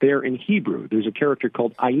that's not there in Hebrew. There's a character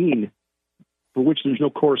called ayin, for which there's no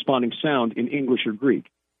corresponding sound in English or Greek.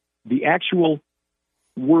 The actual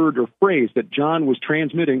word or phrase that John was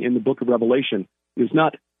transmitting in the book of Revelation is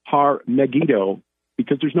not Har Megiddo,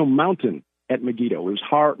 because there's no mountain at Megiddo. It was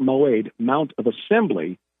Har Moed, Mount of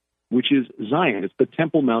Assembly, which is Zion. It's the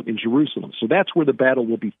Temple Mount in Jerusalem. So that's where the battle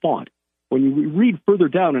will be fought. When you read further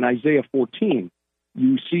down in Isaiah 14,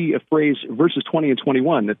 you see a phrase, verses 20 and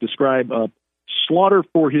 21, that describe slaughter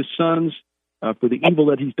for his sons, for the evil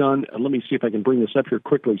that he's done. Let me see if I can bring this up here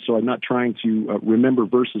quickly so I'm not trying to remember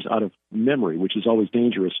verses out of memory, which is always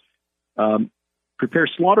dangerous. Prepare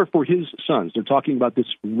slaughter for his sons. They're talking about this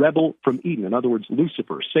rebel from Eden, in other words,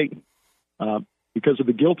 Lucifer, Satan, because of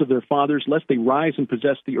the guilt of their fathers, lest they rise and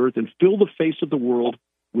possess the earth and fill the face of the world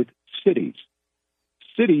with cities.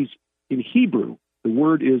 Cities, in Hebrew, the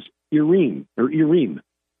word is Irim,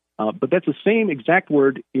 but that's the same exact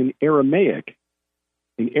word in Aramaic.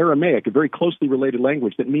 In Aramaic, a very closely related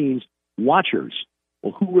language that means watchers.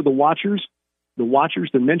 Well, who were the watchers? The watchers,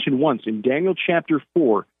 they're mentioned once in Daniel chapter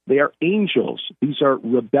 4. They are angels. These are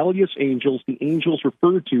rebellious angels, the angels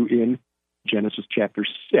referred to in Genesis chapter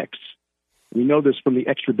 6. We know this from the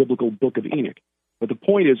extra-biblical book of Enoch. But the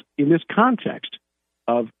point is, in this context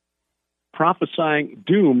of prophesying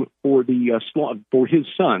doom for for his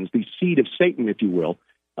sons, the seed of Satan, if you will,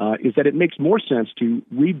 is that it makes more sense to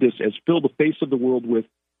read this as fill the face of the world with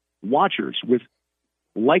watchers, with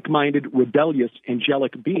like-minded, rebellious,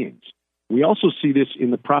 angelic beings. We also see this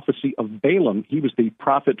in the prophecy of Balaam. He was the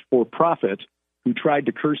prophet for profit who tried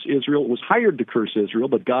to curse Israel, was hired to curse Israel,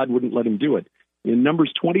 but God wouldn't let him do it. In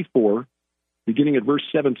Numbers 24, beginning at verse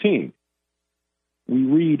 17, we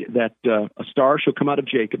read that a star shall come out of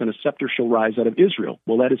Jacob and a scepter shall rise out of Israel.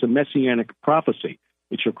 Well, that is a messianic prophecy.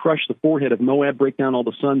 It shall crush the forehead of Moab, break down all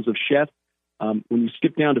the sons of Sheth. When you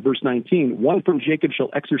skip down to verse 19, one from Jacob shall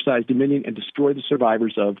exercise dominion and destroy the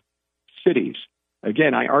survivors of cities.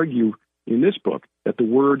 Again, I argue in this book that the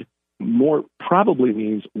word more probably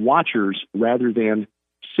means watchers rather than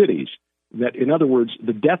cities. That, in other words,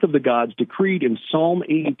 the death of the gods decreed in Psalm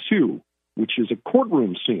 82, which is a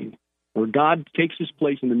courtroom scene where God takes his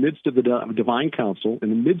place in the midst of the divine council, in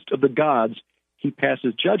the midst of the gods, he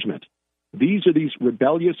passes judgment. These are these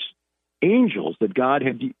rebellious angels that God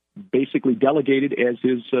had basically delegated as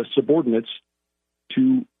his subordinates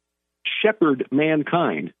to shepherd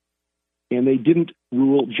mankind, and they didn't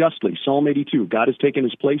rule justly. Psalm 82, God has taken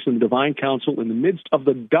his place in the divine council. In the midst of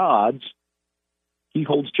the gods, he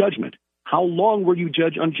holds judgment. How long will you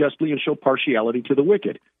judge unjustly and show partiality to the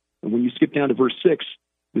wicked? And when you skip down to verse 6,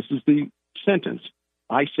 this is the sentence.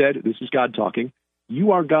 I said, this is God talking,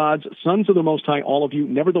 you are gods, sons of the Most High, all of you.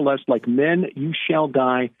 Nevertheless, like men, you shall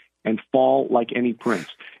die and fall like any prince.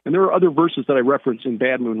 And there are other verses that I reference in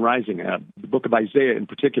Bad Moon Rising, the book of Isaiah in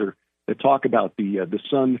particular, that talk about the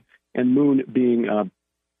sun and moon being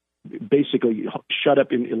basically shut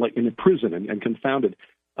up in a prison and confounded.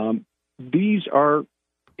 These are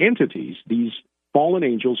entities, these fallen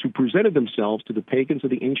angels who presented themselves to the pagans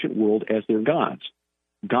of the ancient world as their gods.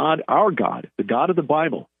 God, our God, the God of the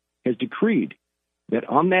Bible, has decreed that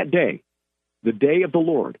on that day, the day of the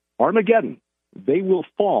Lord, Armageddon, they will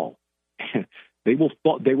fall. They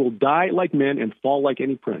will die like men and fall like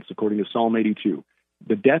any prince, according to Psalm 82.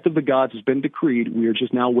 The death of the gods has been decreed. We are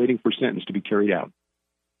just now waiting for sentence to be carried out.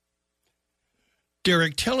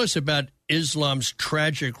 Derek, tell us about Islam's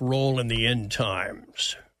tragic role in the end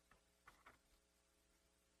times.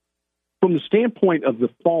 From the standpoint of the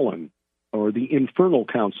fallen, or the infernal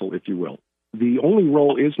council, if you will, the only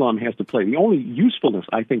role Islam has to play, the only usefulness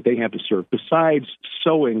I think they have to serve, besides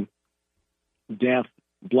sowing death,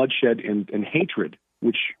 bloodshed, and hatred,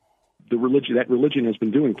 which that religion has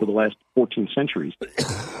been doing for the last 14 centuries,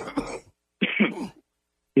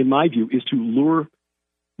 in my view, is to lure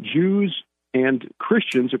Jews and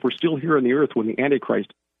Christians, if we're still here on the earth when the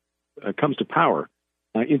Antichrist comes to power,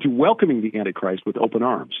 into welcoming the Antichrist with open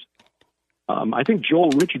arms. I think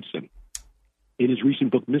Joel Richardson, in his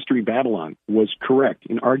recent book, Mystery Babylon, was correct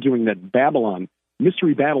in arguing that Babylon,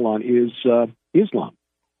 Mystery Babylon, is Islam,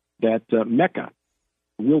 that Mecca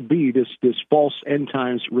will be this false end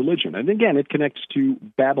times religion. And again, it connects to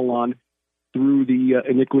Babylon through the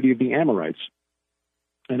iniquity of the Amorites.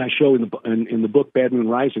 And I show in the book Bad Moon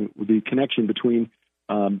Rising the connection between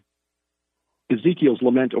Ezekiel's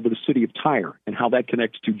lament over the city of Tyre and how that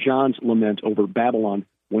connects to John's lament over Babylon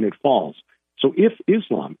when it falls. So if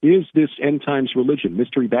Islam is this end times religion,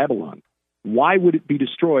 Mystery Babylon, why would it be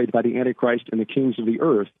destroyed by the Antichrist and the kings of the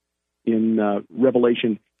earth in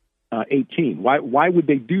Revelation 18? Why would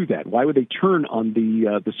they do that? Why would they turn on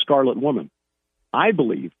the Scarlet Woman? I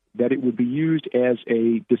believe that it would be used as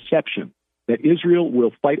a deception, that Israel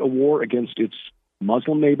will fight a war against its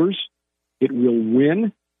Muslim neighbors. It will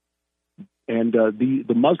win, and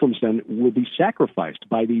the Muslims then will be sacrificed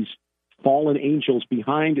by these fallen angels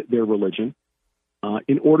behind their religion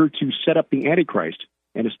in order to set up the Antichrist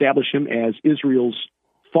and establish him as Israel's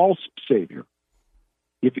false savior.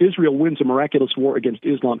 If Israel wins a miraculous war against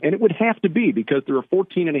Islam, and it would have to be because there are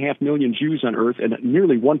 14.5 million Jews on earth and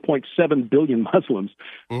nearly 1.7 billion Muslims,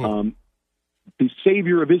 the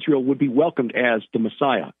savior of Israel would be welcomed as the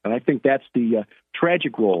Messiah. And I think that's the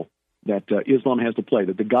tragic role that Islam has to play,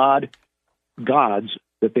 that the gods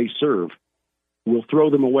that they serve will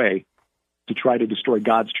throw them away to try to destroy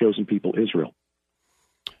God's chosen people, Israel.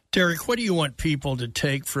 Derek, what do you want people to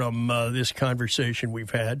take from this conversation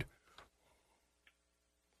we've had?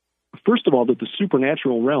 First of all, that the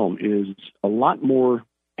supernatural realm is a lot more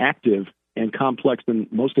active and complex than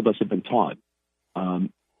most of us have been taught.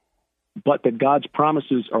 But that God's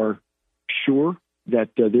promises are sure, that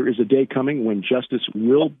there is a day coming when justice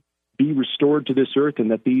will be restored to this earth,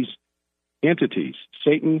 and that these entities,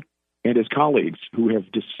 Satan and his colleagues, who have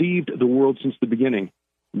deceived the world since the beginning,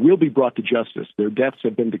 will be brought to justice. Their deaths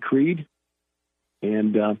have been decreed,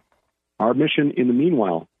 and our mission in the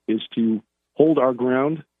meanwhile is to hold our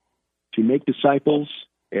ground, to make disciples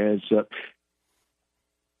as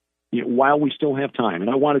while we still have time. And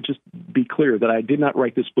I want to just be clear that I did not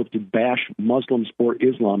write this book to bash Muslims or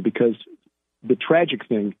Islam, because the tragic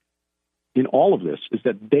thing in all of this is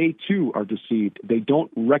that they too are deceived. They don't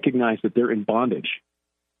recognize that they're in bondage.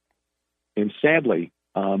 And sadly,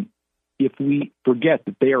 if we forget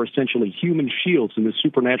that they are essentially human shields in this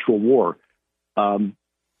supernatural war, we're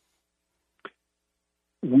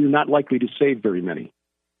not likely to save very many.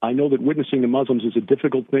 I know that witnessing to Muslims is a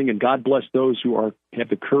difficult thing, and God bless those who have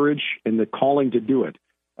the courage and the calling to do it.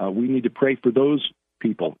 We need to pray for those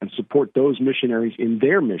people and support those missionaries in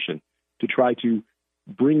their mission to try to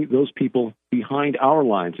bring those people behind our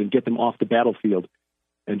lines and get them off the battlefield,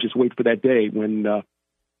 and just wait for that day when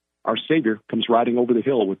our Savior comes riding over the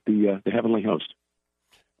hill with the heavenly host.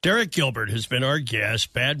 Derek Gilbert has been our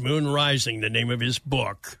guest. Bad Moon Rising, the name of his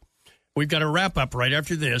book. We've got a wrap-up right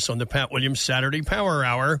after this on the Pat Williams Saturday Power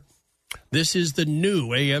Hour. This is the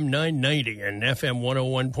new AM 990 and FM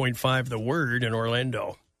 101.5 The Word in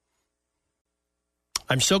Orlando.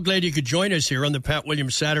 I'm so glad you could join us here on the Pat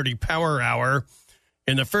Williams Saturday Power Hour.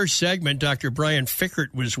 In the first segment, Dr. Brian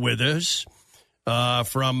Fickert was with us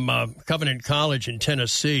from Covenant College in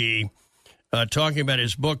Tennessee, talking about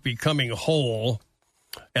his book, Becoming Whole.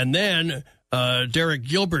 And then Derek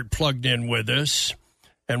Gilbert plugged in with us,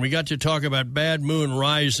 and we got to talk about Bad Moon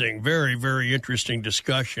Rising. Very, very interesting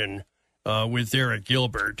discussion with Derek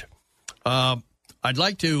Gilbert. I'd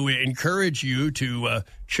like to encourage you to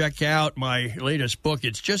check out my latest book.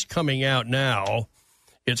 It's just coming out now.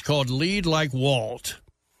 It's called Lead Like Walt.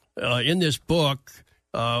 In this book,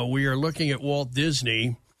 we are looking at Walt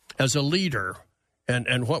Disney as a leader,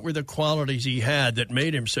 and what were the qualities he had that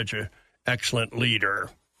made him such an excellent leader.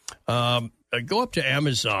 Go up to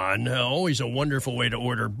Amazon, always a wonderful way to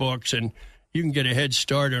order books, and you can get a head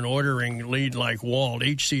start on ordering Lead Like Walt.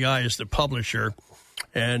 HCI is the publisher,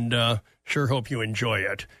 and sure hope you enjoy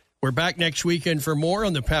it. We're back next weekend for more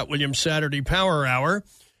on the Pat Williams Saturday Power Hour.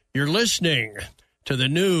 You're listening to the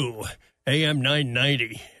new AM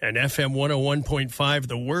 990 and FM 101.5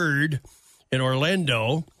 The Word in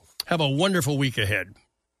Orlando. Have a wonderful week ahead.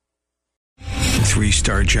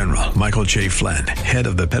 3-star General Michael J. Flynn, head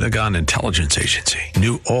of the Pentagon Intelligence Agency,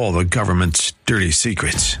 knew all the government's dirty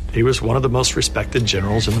secrets. He was one of the most respected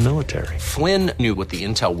generals in the military. Flynn knew what the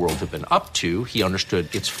intel world had been up to. He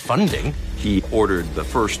understood its funding. He ordered the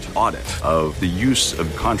first audit of the use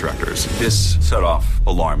of contractors. This set off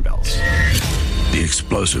alarm bells. The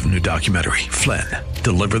explosive new documentary, Flynn,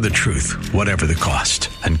 Deliver the Truth, Whatever the Cost,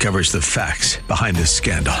 uncovers the facts behind this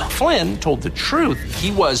scandal. Flynn told the truth.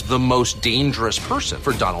 He was the most dangerous person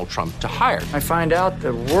for Donald Trump to hire. I find out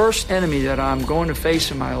the worst enemy that I'm going to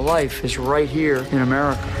face in my life is right here in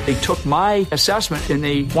America. They took my assessment and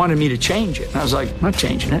they wanted me to change it. And I was like, I'm not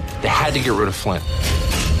changing it. They had to get rid of Flynn.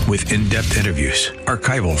 With in-depth interviews,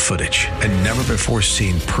 archival footage, and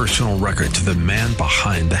never-before-seen personal records of the man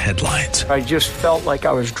behind the headlines. I just felt like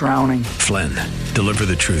I was drowning. Flynn, Deliver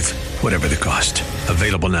the Truth, Whatever the Cost.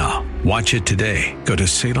 Available now. Watch it today. Go to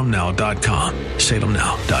salemnow.com.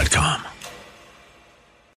 salemnow.com.